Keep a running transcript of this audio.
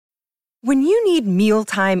When you need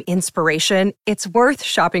mealtime inspiration, it's worth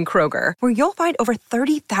shopping Kroger, where you'll find over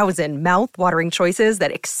 30,000 mouth-watering choices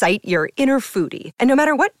that excite your inner foodie. And no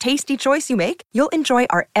matter what tasty choice you make, you'll enjoy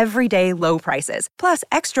our everyday low prices, plus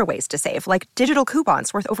extra ways to save, like digital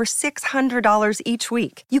coupons worth over $600 each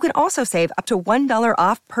week. You can also save up to $1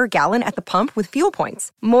 off per gallon at the pump with fuel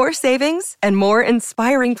points. More savings and more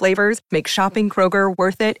inspiring flavors make shopping Kroger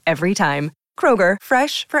worth it every time. Kroger,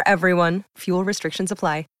 fresh for everyone. Fuel restrictions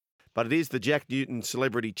apply. But it is the Jack Newton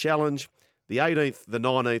Celebrity Challenge, the 18th, the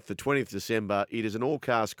 19th, the 20th December. It is an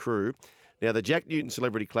all-cast crew. Now, the Jack Newton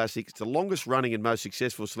Celebrity Classic, it's the longest-running and most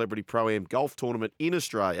successful celebrity pro-am golf tournament in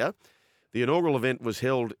Australia. The inaugural event was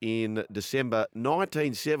held in December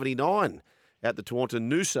 1979 at the Taunton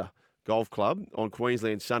Noosa Golf Club on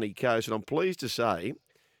Queensland's sunny coast. And I'm pleased to say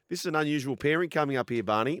this is an unusual pairing coming up here,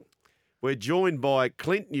 Barney. We're joined by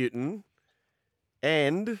Clint Newton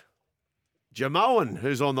and Jimeoin,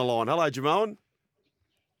 who's on the line. Hello, Jimeoin.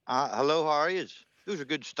 Hello, how are you? Those are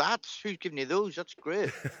good stats. Who's giving you those? That's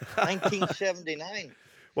great. 1979.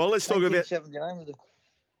 Well, let's talk about 1979.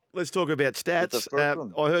 let's talk about stats.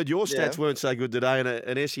 I heard your stats weren't so good today, and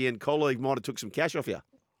an SEN colleague might have took some cash off you.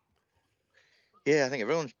 Yeah, I think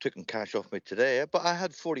everyone's taking cash off me today. But I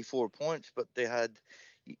had 44 points, but you had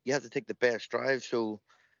to take the best drive. So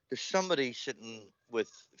there's somebody sitting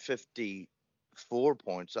with 54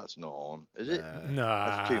 points. That's not on, is it? Nah.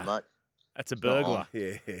 That's too much. That's a burglar.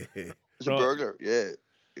 Yeah. It's a burglar, yeah.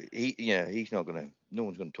 He's not gonna. No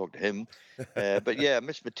one's gonna talk to him. But yeah, I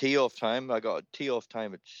missed my tee off time. I got a tee off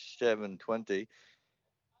time at 7:20.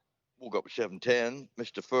 Woke up at 7:10.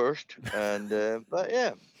 Missed the first, and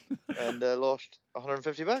lost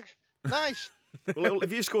 150 bucks. Nice. Well,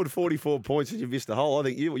 if you scored 44 points and you missed the hole, I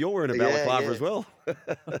think you're wearing a balaclava as well.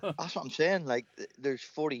 That's what I'm saying. Like, there's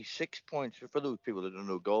 46 points for those people that don't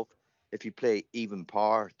know golf. If you play even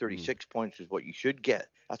par, 36 points is what you should get.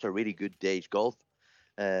 That's a really good day's golf.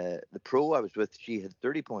 The pro I was with, she had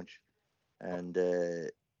 30 points, and I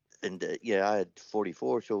had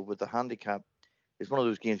 44. So with the handicap, it's one of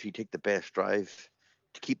those games where you take the best drive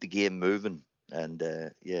to keep the game moving. And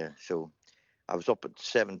so I was up at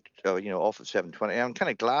off at 7:20. I'm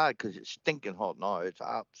kind of glad because it's stinking hot now. It's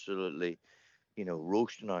absolutely,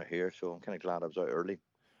 roasting out here. So I'm kind of glad I was out early.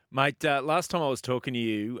 Mate, last time I was talking to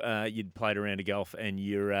you, you'd played a round of golf and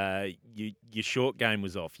your short game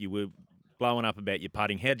was off. You were blowing up about your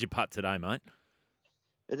putting. How'd you putt today, mate?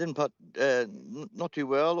 I didn't putt not too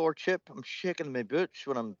well or chip. I'm shaking my boots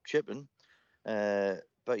when I'm chipping.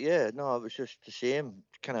 But yeah, no, it was just the same,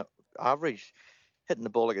 kind of average. Hitting the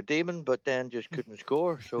ball like a demon, but then just couldn't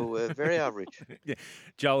score. So very average. Yeah.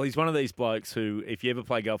 Joel, he's one of these blokes who, if you ever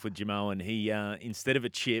play golf with Jimeoin, he instead of a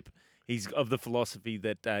chip, he's of the philosophy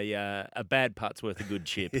that a bad putt's worth a good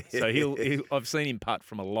chip. So I've seen him putt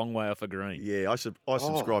from a long way off a green. Yeah, I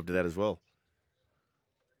subscribe to that as well.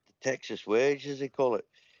 The Texas wedge, as they call it.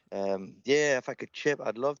 If I could chip,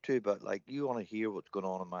 I'd love to, but like, you want to hear what's going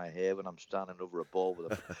on in my head when I'm standing over a ball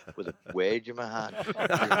with a wedge in my hand.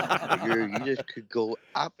 You just could go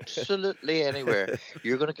absolutely anywhere.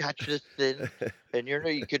 You're going to catch this thing, and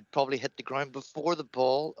you could probably hit the ground before the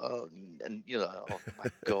ball, oh my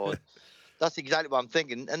God, that's exactly what I'm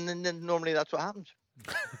thinking. And then normally that's what happens.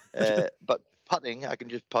 But putting, I can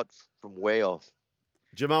just putt from way off.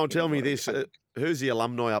 Jimeoin, tell me this. Who's the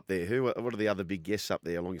alumni up there? What are the other big guests up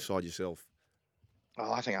there alongside yourself?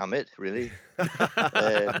 Oh, I think I'm it, really.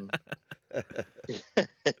 I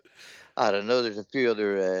don't know. There's a few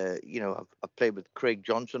other, I've played with Craig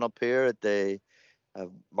Johnson up here at the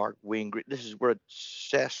Mark Wayne Green. We're at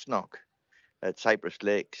Cessnock at Cypress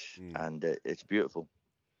Lakes, and it's beautiful.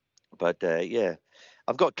 But, I've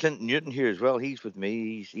got Clint Newton here as well. He's with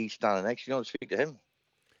me. He's standing next. You want to speak to him?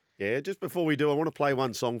 Yeah, just before we do, I want to play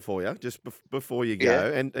one song for you, just before you go.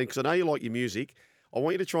 Yeah. And because I know you like your music, I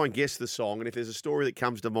want you to try and guess the song. And if there's a story that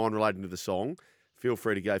comes to mind relating to the song, feel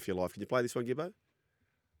free to go for your life. Can you play this one, Gibbo?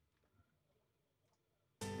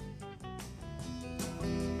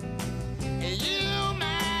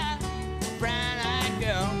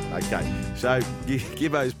 Okay, so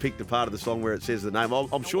Gibbo's picked a part of the song where it says the name.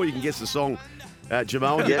 I'm sure you can guess the song,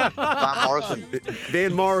 Jimeoin. Yeah, Van Morrison.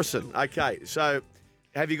 Van Morrison. Okay, so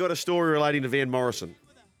have you got a story relating to Van Morrison?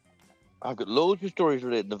 I've got loads of stories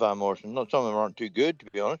related to Van Morrison. Not some of them aren't too good, to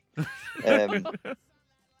be honest.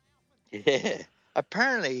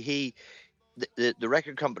 Apparently the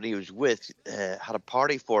record company he was with had a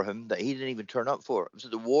party for him that he didn't even turn up for. It was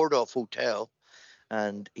at the Wardolph Hotel,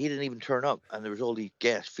 and he didn't even turn up. And there was all these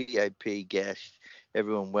guests, VIP guests,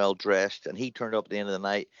 everyone well dressed, and he turned up at the end of the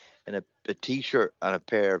night in a T-shirt and a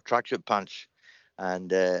pair of tracksuit pants,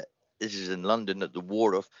 and this is in London at the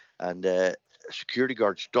Wharf, and a security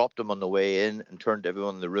guard stopped him on the way in and turned to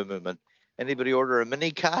everyone in the room and went, "Anybody order a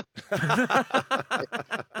mini cap?"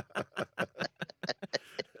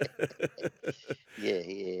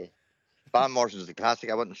 Yeah. Van Morrison's the classic.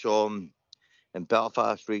 I went and saw him in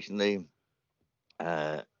Belfast recently.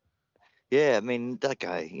 Yeah, I mean that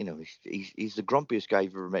guy. He's the grumpiest guy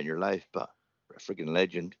you've ever met in your life, but a freaking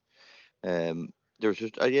legend. There was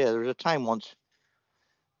a time once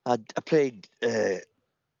I played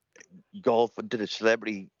golf and did a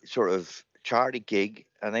celebrity sort of charity gig,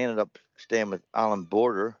 and I ended up staying with Alan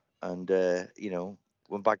Border, and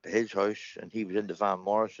went back to his house, and he was into Van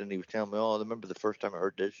Morrison. He was telling me, "Oh, I remember the first time I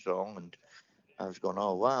heard this song," and I was going,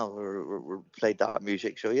 "Oh wow, we played that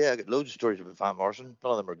music." So yeah, I got loads of stories about Van Morrison.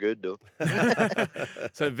 None of them are good though.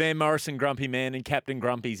 So Van Morrison, Grumpy Man, and Captain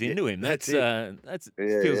Grumpy's into him. That's feels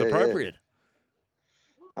Yeah. appropriate.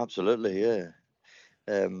 Absolutely, yeah.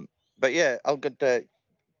 But yeah, I'll get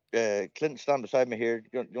Clint stand beside me here.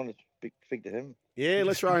 You want to speak to him? Yeah,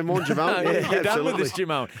 let's throw him on, Jimeoin. No, Yeah, you're done with absolutely. this,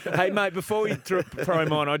 Jimeoin. Hey, mate, before we throw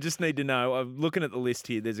him on, I just need to know, I'm looking at the list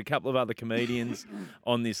here, there's a couple of other comedians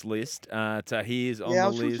on this list. Tahir's on Yeah, I the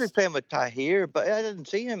was supposed to be list. playing with Tahir, but I didn't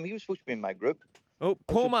see him. He was supposed to be in my group. Oh,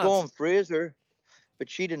 Paul Dawn Marks. Fraser, but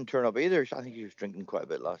she didn't turn up either. I think she was drinking quite a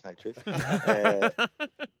bit last night too.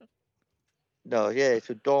 No, yeah,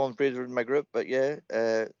 so Dawn Fraser in my group, but yeah,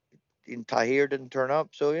 in Tahir didn't turn up.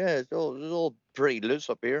 So yeah, it's all pretty loose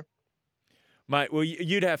up here. Mate, well,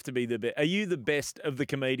 you'd have to be the best. Are you the best of the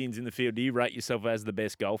comedians in the field? Do you rate yourself as the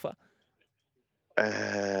best golfer?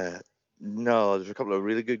 No, there's a couple of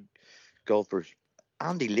really good golfers.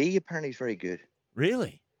 Andy Lee apparently is very good.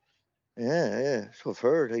 Really? Yeah. So I've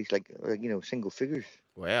heard he's like single figures.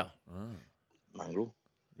 Wow. Mongrel.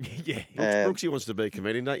 Yeah. Brooksy wants to be a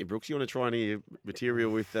comedian, don't you, Brooksy? You want to try any material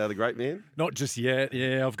with the great man? Not just yet.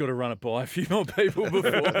 Yeah, I've got to run it by a few more people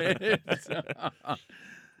beforehand.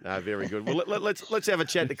 No, very good. Well, let's have a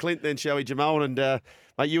chat to Clint then, shall we, Jimeoin? And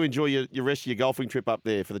mate, you enjoy your rest of your golfing trip up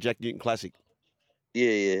there for the Jack Newton Classic.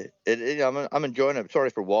 Yeah. I'm enjoying it. Sorry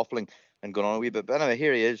for waffling and going on a wee bit. But anyway,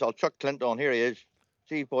 here he is. I'll chuck Clint on. Here he is.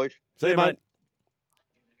 See you, boys. See you, mate.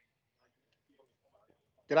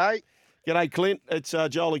 G'day. G'day, Clint. It's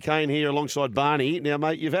Jolie Kane here alongside Barney. Now,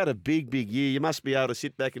 mate, you've had a big year. You must be able to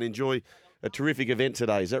sit back and enjoy a terrific event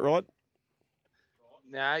today. Is that right?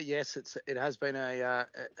 No, yes, it has been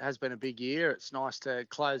a big year. It's nice to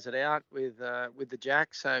close it out with the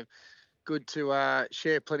Jack. So good to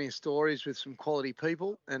share plenty of stories with some quality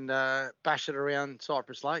people and bash it around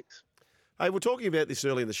Cypress Lakes. Hey, we're talking about this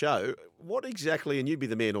early in the show. What exactly, and you'd be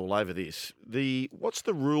the man all over this, what's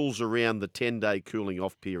the rules around the 10-day cooling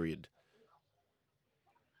off period?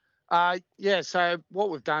 So what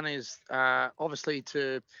we've done is obviously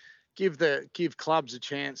to give clubs a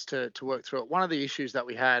chance to work through it. One of the issues that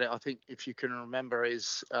we had, I think, if you can remember,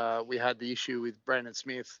 is we had the issue with Brandon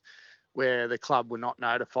Smith where the club were not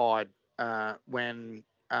notified when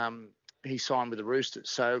he signed with the Roosters.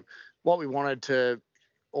 So what we wanted to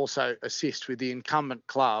also assist with the incumbent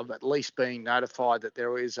club, at least being notified that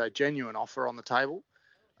there is a genuine offer on the table.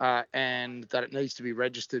 And that it needs to be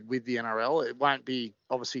registered with the NRL. It won't be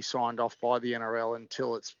obviously signed off by the NRL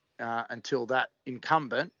until that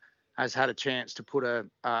incumbent has had a chance to put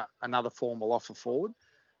another formal offer forward.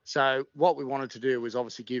 So what we wanted to do was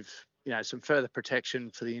obviously give some further protection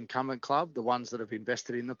for the incumbent club, the ones that have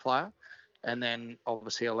invested in the player, and then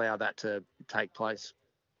obviously allow that to take place.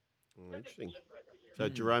 Oh, interesting. So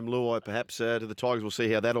Jerome Luai perhaps to the Tigers. We'll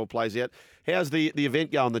see how that all plays out. How's the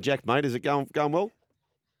event going, the Jack, mate? Is it going well?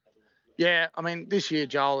 Yeah, I mean, this year,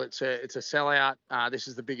 Joel, it's a sellout. This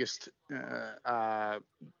is the biggest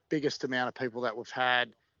amount of people that we've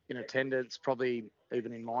had in attendance, probably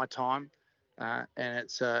even in my time, and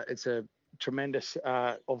it's a tremendous,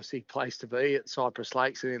 obviously, place to be at Cypress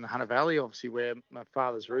Lakes and in the Hunter Valley, obviously where my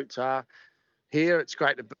father's roots are. Here, it's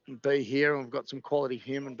great to be here, and we've got some quality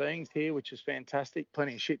human beings here, which is fantastic.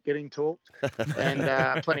 Plenty of shit getting talked,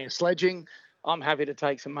 and plenty of sledging. I'm happy to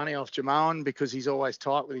take some money off Jimeoin because he's always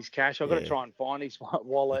tight with his cash. I've got to try and find his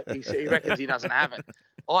wallet. He reckons he doesn't have it.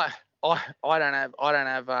 I don't have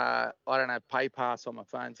PayPass on my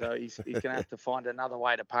phone, so he's gonna have to find another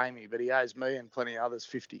way to pay me. But he owes me and plenty of others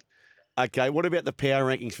 50. Okay, what about the power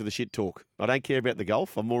rankings for the shit talk? I don't care about the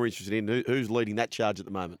golf. I'm more interested in who's leading that charge at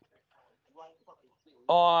the moment.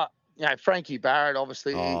 Frankie Barrett,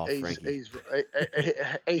 obviously,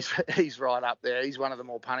 he's right up there. He's one of the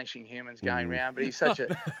more punishing humans going around, but he's such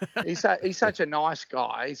a nice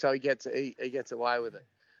guy, so he gets away with it.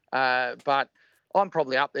 But I'm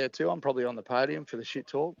probably up there too. I'm probably on the podium for the shit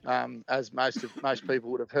talk, as most people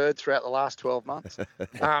would have heard throughout the last 12 months.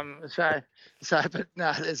 But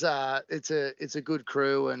no, it's a good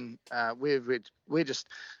crew, and we're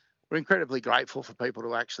incredibly grateful for people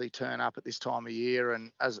to actually turn up at this time of year,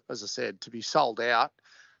 and as I said, to be sold out,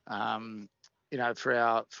 for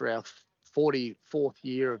our 44th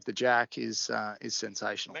year of the Jack is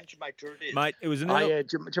sensational. Mention my tour dates. Mate, it was an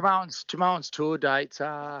Jameoin's tour dates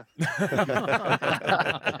are.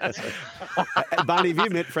 Barney, have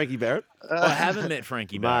you met Frankie Barrett? I haven't met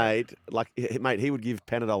Frankie Barrett. Mate, he would give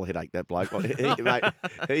Panadol a headache, that bloke. Mate,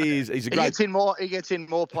 he's a great... He gets in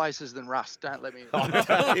more places than Russ. Don't let me...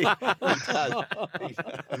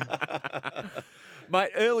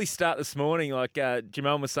 Mate, early start this morning.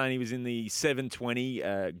 Jimeoin was saying he was in the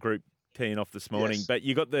 7:20 group teeing off this morning. Yes. But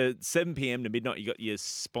you got the 7 p.m. to midnight. You got your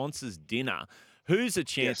sponsors' dinner. Who's a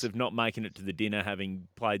chance of not making it to the dinner, having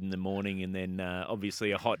played in the morning, and then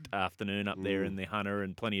obviously a hot afternoon up there in the Hunter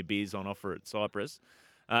and plenty of beers on offer at Cyprus?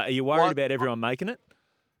 Are you worried about everyone making it?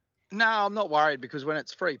 No, I'm not worried, because when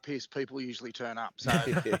it's free piss, people usually turn up. So,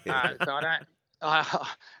 so I don't.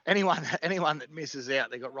 Anyone that misses out,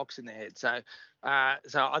 they got rocks in their head. So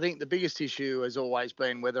I think the biggest issue has always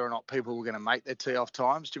been whether or not people were going to make their tee off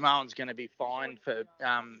times. Jimeoin's going to be fined for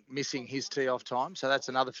missing his tee off time, so that's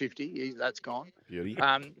another 50. That's gone. Beauty.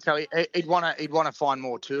 So he'd want to find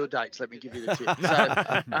more tour dates. Let me give you the tip.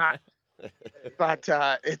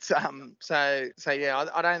 It's yeah,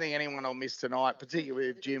 I don't think anyone will miss tonight, particularly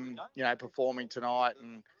with Jim, performing tonight,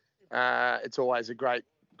 and it's always a great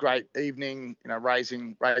evening,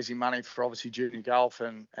 raising money for obviously junior golf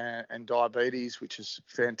and diabetes, which is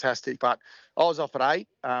fantastic. But I was off at 8.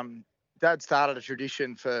 Dad started a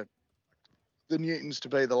tradition for the Newtons to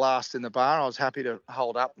be the last in the bar. I was happy to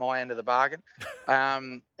hold up my end of the bargain,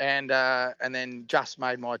 and then just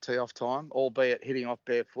made my tee off time, albeit hitting off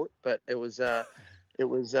barefoot. But it was a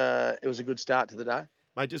good start to the day.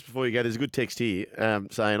 Mate, just before you go, there's a good text here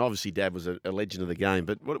saying obviously Dad was a legend of the game,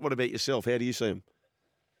 but what about yourself? How do you see him?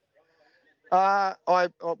 I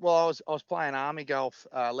was playing army golf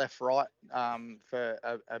left right for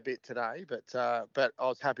a bit today, but I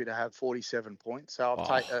was happy to have 47 points. So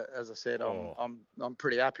as I said, I'm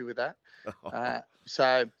pretty happy with that.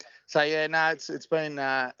 So yeah, no, it's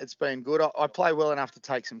been good. I play well enough to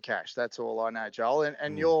take some cash. That's all I know, Joel.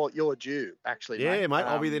 And you're due actually. Yeah, mate.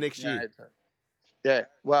 I'll be there next year. Yeah,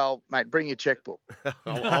 well, mate, bring your checkbook.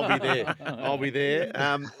 I'll be there. I'll be there.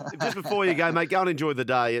 Just before you go, mate, go and enjoy the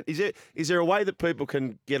day. Is there a way that people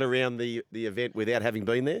can get around the event without having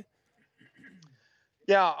been there?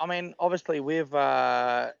 Yeah, I mean, obviously we've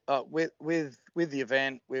with the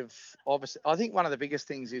event, I think one of the biggest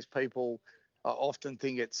things is people often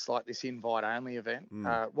think it's like this invite-only event.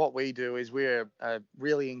 What we do is we're a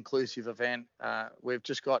really inclusive event. We've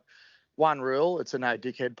just got one rule: it's a no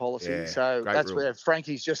dickhead policy. Yeah, so that's rule. Where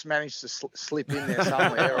Frankie's just managed to slip in there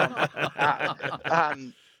somewhere.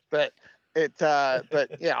 But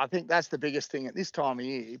yeah, I think that's the biggest thing at this time of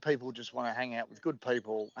year. People just want to hang out with good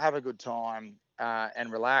people, have a good time,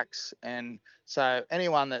 and relax. And so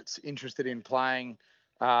anyone that's interested in playing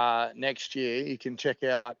next year, you can check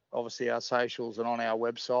out obviously our socials and on our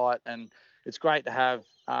website. And it's great to have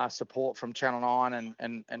support from Channel 9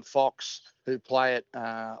 and Fox, who play it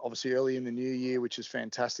obviously early in the new year, which is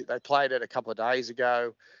fantastic. They played it a couple of days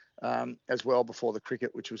ago as well before the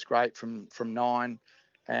cricket, which was great from 9.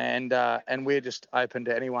 And we're just open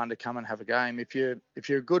to anyone to come and have a game. If you're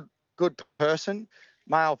a good person,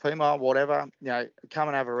 male, female, whatever, come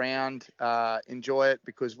and have a round, enjoy it,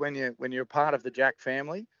 because when you're a part of the Jack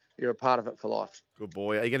family, you're a part of it for life. Good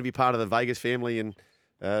boy. Are you going to be part of the Vegas family in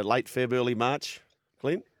late Feb, early March,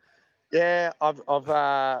 Clint? Yeah, I've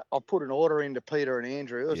put an order into Peter and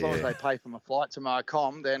Andrew. As long as they pay for my flight to my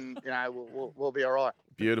comm, then we'll be all right.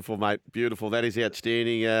 Beautiful, mate. Beautiful. That is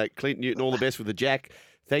outstanding. Clint Newton, all the best with the Jack.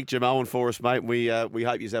 Thank Jimeoin for us, mate. We hope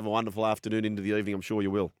you have a wonderful afternoon into the evening. I'm sure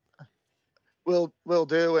you will. Will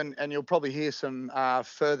do, and you'll probably hear some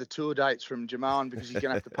further tour dates from Jimeoin, because he's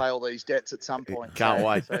going to have to pay all these debts at some point. Can't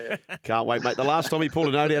wait. Can't wait, mate. The last time he pulled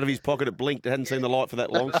a note out of his pocket, it blinked. It hadn't seen the light for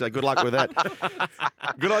that long, so good luck with that.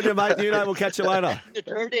 Good on you, mate. We'll catch you later.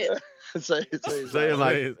 See you,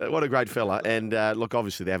 mate. What a great fella. And look,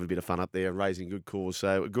 obviously they're having a bit of fun up there, raising good cause,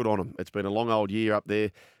 so good on them. It's been a long old year up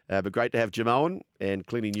there, but great to have Jimeoin and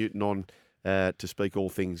Clinty Newton on to speak all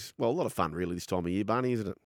things. Well, a lot of fun really this time of year, Barney, isn't it?